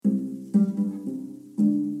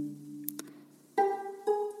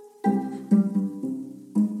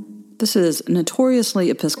This is Notoriously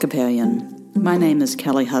Episcopalian. My name is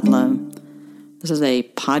Kelly Hudlow. This is a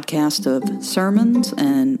podcast of sermons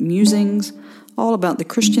and musings all about the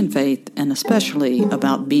Christian faith and especially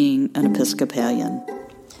about being an Episcopalian.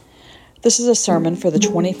 This is a sermon for the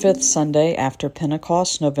 25th Sunday after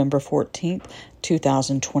Pentecost, November 14th,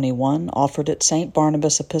 2021, offered at St.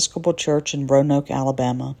 Barnabas Episcopal Church in Roanoke,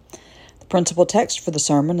 Alabama. The principal text for the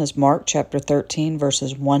sermon is Mark chapter 13,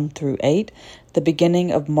 verses 1 through 8, the beginning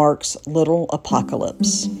of Mark's little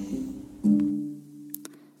apocalypse.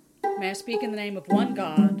 May I speak in the name of one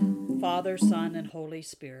God, Father, Son, and Holy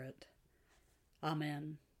Spirit.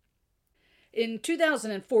 Amen. In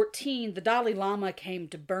 2014, the Dalai Lama came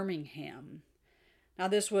to Birmingham. Now,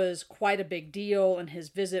 this was quite a big deal, and his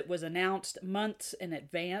visit was announced months in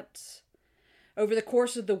advance. Over the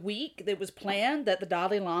course of the week, it was planned that the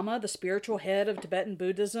Dalai Lama, the spiritual head of Tibetan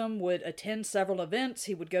Buddhism, would attend several events.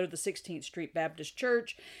 He would go to the 16th Street Baptist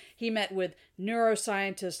Church. He met with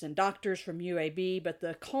neuroscientists and doctors from UAB, but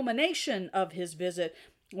the culmination of his visit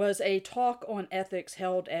was a talk on ethics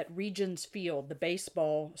held at Regions Field, the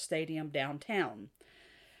baseball stadium downtown.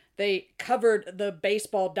 They covered the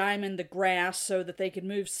baseball diamond, the grass, so that they could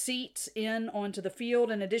move seats in onto the field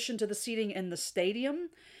in addition to the seating in the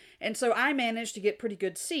stadium. And so I managed to get pretty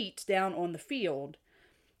good seats down on the field.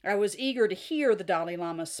 I was eager to hear the Dalai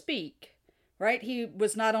Lama speak, right? He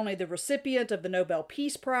was not only the recipient of the Nobel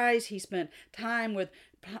Peace Prize, he spent time with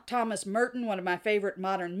Thomas Merton, one of my favorite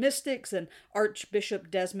modern mystics, and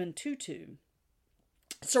Archbishop Desmond Tutu.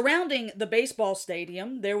 Surrounding the baseball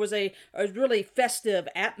stadium, there was a really festive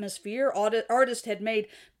atmosphere. Artists had made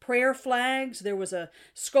prayer flags. There was a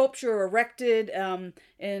sculpture erected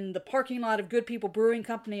in the parking lot of Good People Brewing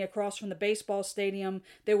Company across from the baseball stadium.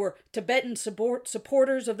 There were Tibetan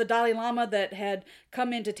supporters of the Dalai Lama that had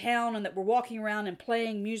come into town and that were walking around and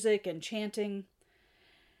playing music and chanting.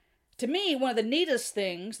 To me, one of the neatest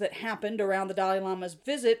things that happened around the Dalai Lama's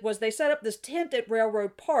visit was they set up this tent at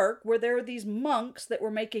Railroad Park where there were these monks that were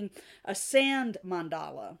making a sand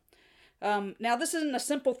mandala. Now, this isn't a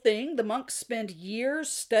simple thing. The monks spend years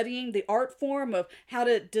studying the art form of how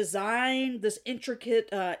to design this intricate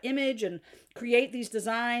image and create these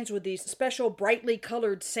designs with these special brightly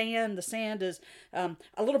colored sand. The sand is a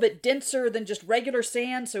little bit denser than just regular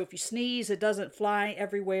sand, so if you sneeze, it doesn't fly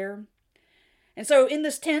everywhere. And so in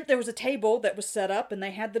this tent, there was a table that was set up, and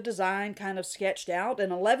they had the design kind of sketched out, and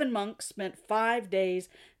 11 monks spent 5 days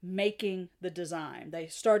making the design. They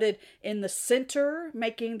started in the center,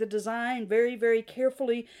 making the design very, very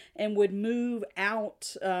carefully, and would move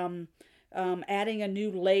out, adding a new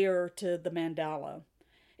layer to the mandala.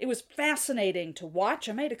 It was fascinating to watch.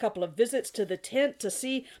 I made a couple of visits to the tent to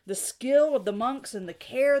see the skill of the monks and the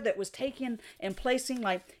care that was taken in placing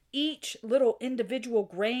each little individual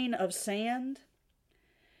grain of sand.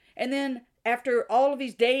 And then after all of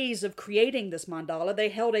these days of creating this mandala, they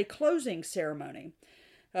held a closing ceremony.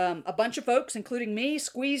 A bunch of folks, including me,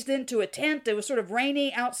 squeezed into a tent. It was sort of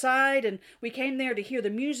rainy outside, and we came there to hear the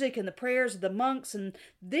music and the prayers of the monks, and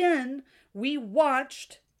then we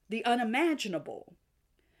watched the unimaginable.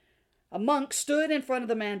 A monk stood in front of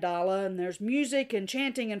the mandala, and there's music and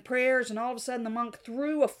chanting and prayers, and all of a sudden the monk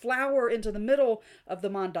threw a flower into the middle of the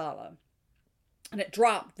mandala, and it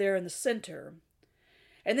dropped there in the center.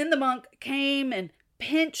 And then the monk came and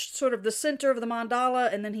pinched sort of the center of the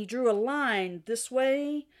mandala, and then he drew a line this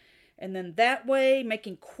way and then that way,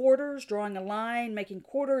 making quarters, drawing a line, making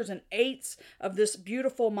quarters and eighths of this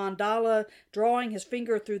beautiful mandala, drawing his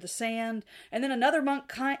finger through the sand. And then another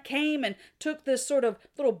monk came and took this sort of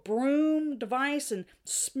little broom device and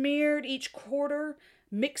smeared each quarter,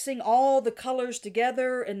 mixing all the colors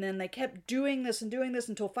together. And then they kept doing this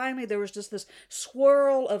until finally there was just this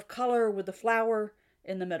swirl of color with the flower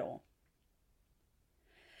in the middle.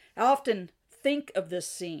 I often think of this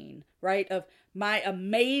scene, right, of my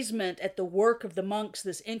amazement at the work of the monks,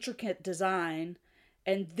 this intricate design,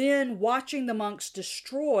 and then watching the monks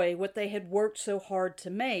destroy what they had worked so hard to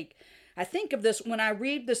make. I think of this when I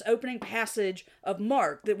read this opening passage of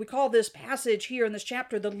Mark, that we call this passage here in this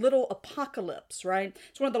chapter the little apocalypse, right?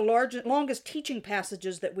 It's one of the longest teaching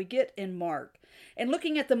passages that we get in Mark. And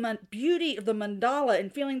looking at the beauty of the mandala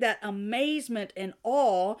and feeling that amazement and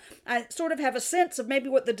awe, I sort of have a sense of maybe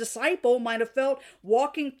what the disciple might have felt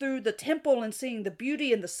walking through the temple and seeing the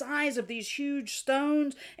beauty and the size of these huge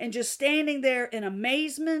stones and just standing there in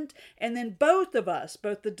amazement. And then both of us,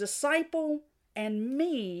 both the disciple and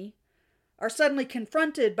me, are suddenly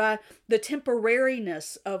confronted by the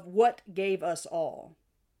temporariness of what gave us all.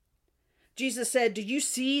 Jesus said, "Do you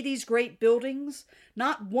see these great buildings?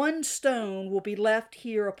 Not one stone will be left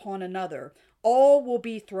here upon another. All will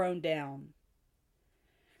be thrown down."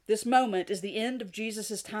 This moment is the end of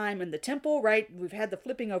Jesus' time in the temple, right? We've had the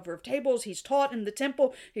flipping over of tables. He's taught in the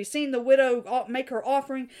temple. He's seen the widow make her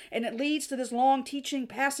offering, and it leads to this long teaching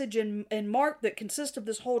passage in Mark that consists of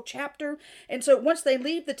this whole chapter. And so once they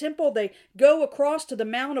leave the temple, they go across to the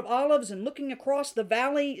Mount of Olives, and looking across the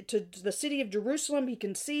valley to the city of Jerusalem, he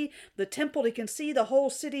can see the temple, he can see the whole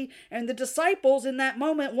city, and the disciples in that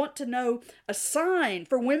moment want to know a sign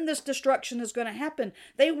for when this destruction is going to happen.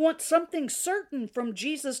 They want something certain from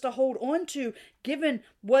Jesus to hold on to, given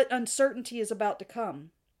what uncertainty is about to come.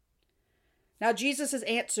 Now, Jesus'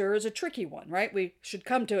 answer is a tricky one, right? We should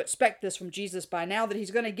come to expect this from Jesus by now, that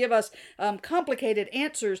he's going to give us complicated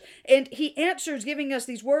answers. And he answers giving us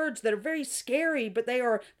these words that are very scary, but they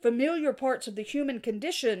are familiar parts of the human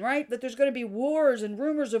condition, right? That there's going to be wars and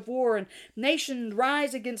rumors of war, and nation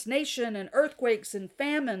rise against nation, and earthquakes and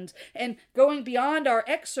famines. And going beyond our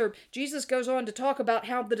excerpt, Jesus goes on to talk about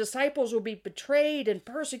how the disciples will be betrayed and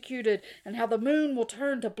persecuted, and how the moon will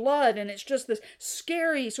turn to blood. And it's just this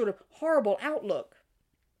scary, sort of horrible outlook.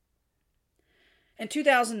 In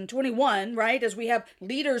 2021, right, as we have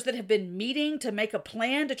leaders that have been meeting to make a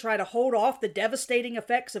plan to try to hold off the devastating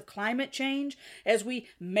effects of climate change, as we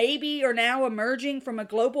maybe are now emerging from a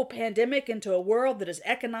global pandemic into a world that is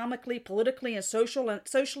economically, politically, and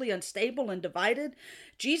socially unstable and divided,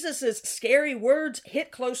 Jesus' scary words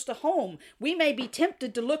hit close to home. We may be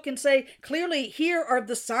tempted to look and say, clearly, here are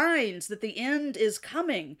the signs that the end is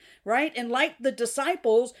coming, right? And like the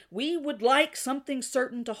disciples, we would like something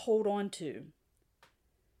certain to hold on to.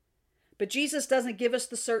 But Jesus doesn't give us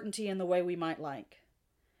the certainty in the way we might like.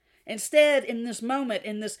 Instead, in this moment,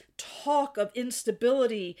 in this talk of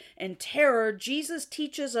instability and terror, Jesus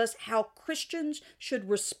teaches us how Christians should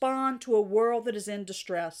respond to a world that is in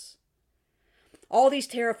distress. All these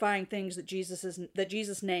terrifying things that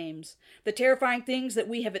Jesus names, the terrifying things that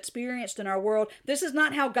we have experienced in our world, this is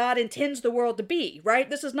not how God intends the world to be, right?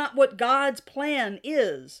 This is not what God's plan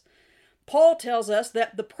is. Paul tells us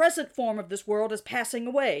that the present form of this world is passing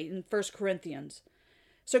away in 1 Corinthians.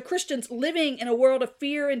 So Christians living in a world of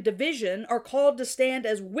fear and division are called to stand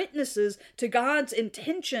as witnesses to God's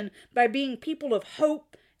intention by being people of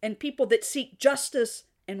hope and people that seek justice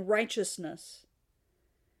and righteousness.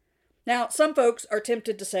 Now, some folks are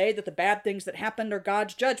tempted to say that the bad things that happened are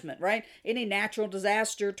God's judgment, right? Any natural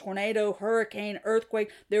disaster, tornado, hurricane, earthquake,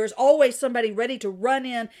 there is always somebody ready to run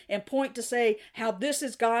in and point to say how this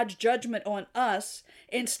is God's judgment on us,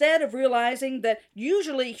 instead of realizing that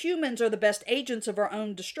usually humans are the best agents of our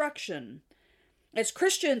own destruction. As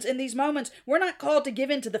Christians in these moments, we're not called to give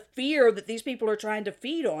in to the fear that these people are trying to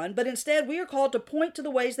feed on, but instead we are called to point to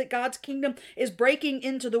the ways that God's kingdom is breaking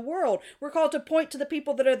into the world. We're called to point to the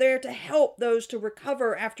people that are there to help those to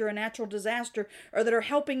recover after a natural disaster, or that are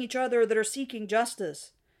helping each other, or that are seeking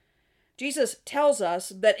justice. Jesus tells us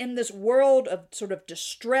that in this world of sort of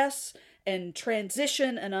distress and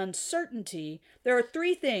transition and uncertainty, there are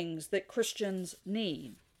three things that Christians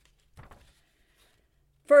need.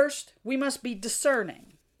 First, we must be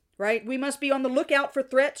discerning, right? We must be on the lookout for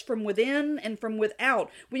threats from within and from without.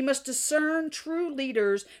 We must discern true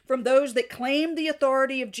leaders from those that claim the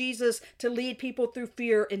authority of Jesus to lead people through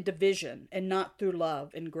fear and division, and not through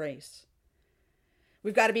love and grace.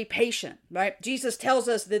 We've got to be patient, right? Jesus tells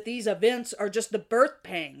us that these events are just the birth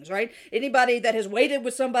pangs, right? Anybody that has waited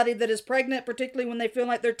with somebody that is pregnant, particularly when they feel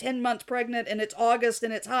like they're 10 months pregnant and it's August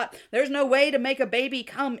and it's hot, there's no way to make a baby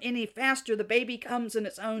come any faster. The baby comes in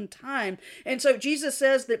its own time. And so Jesus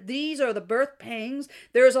says that these are the birth pangs.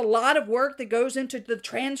 There's a lot of work that goes into the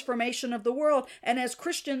transformation of the world. And as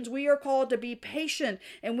Christians, we are called to be patient,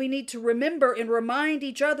 and we need to remember and remind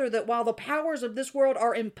each other that while the powers of this world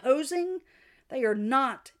are imposing, they are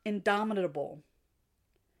not indomitable.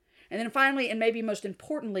 And then finally, and maybe most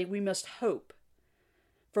importantly, we must hope.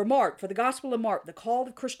 For the Gospel of Mark, the call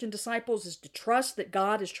of Christian disciples is to trust that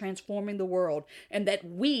God is transforming the world, and that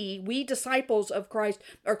we disciples of Christ,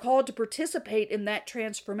 are called to participate in that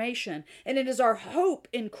transformation. And it is our hope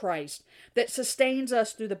in Christ that sustains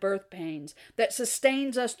us through the birth pains, that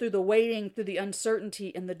sustains us through the waiting, through the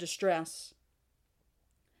uncertainty and the distress.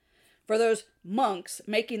 For those monks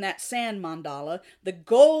making that sand mandala, the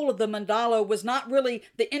goal of the mandala was not really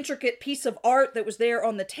the intricate piece of art that was there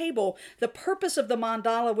on the table. The purpose of the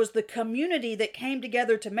mandala was the community that came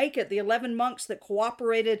together to make it, the 11 monks that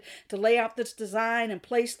cooperated to lay out this design and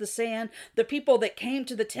place the sand, the people that came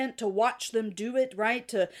to the tent to watch them do it, right,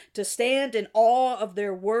 to stand in awe of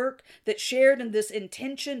their work, that shared in this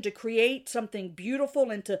intention to create something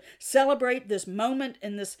beautiful and to celebrate this moment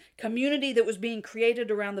in this community that was being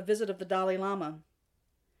created around the visit of the Dalai Lama.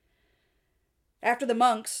 After the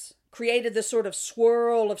monks created this sort of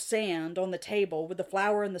swirl of sand on the table with the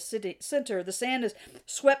flower in the center. The sand is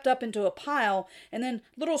swept up into a pile, and then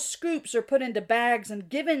little scoops are put into bags and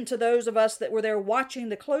given to those of us that were there watching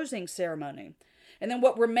the closing ceremony. And then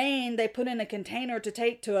what remained, they put in a container to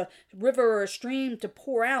take to a river or a stream to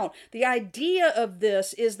pour out. The idea of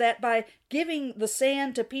this is that by giving the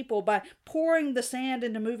sand to people, by pouring the sand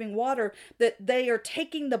into moving water, that they are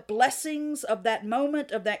taking the blessings of that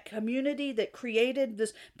moment, of that community that created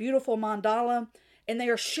this beautiful mandala, and they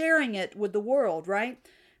are sharing it with the world, right?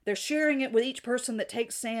 They're sharing it with each person that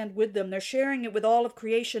takes sand with them. They're sharing it with all of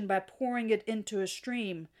creation by pouring it into a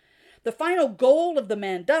stream. The final goal of the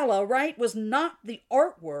mandala, right, was not the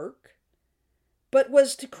artwork, but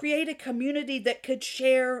was to create a community that could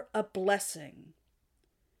share a blessing.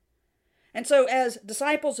 And so as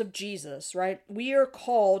disciples of Jesus, right, we are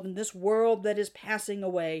called in this world that is passing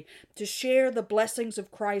away to share the blessings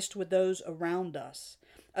of Christ with those around us,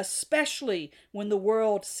 especially when the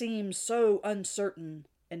world seems so uncertain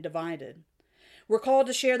and divided. We're called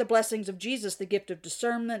to share the blessings of Jesus, the gift of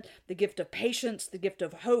discernment, the gift of patience, the gift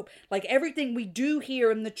of hope. Like everything we do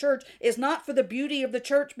here in the church is not for the beauty of the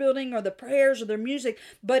church building or the prayers or the music,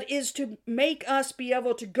 but is to make us be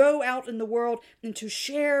able to go out in the world and to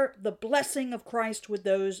share the blessing of Christ with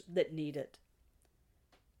those that need it.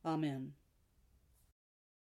 Amen.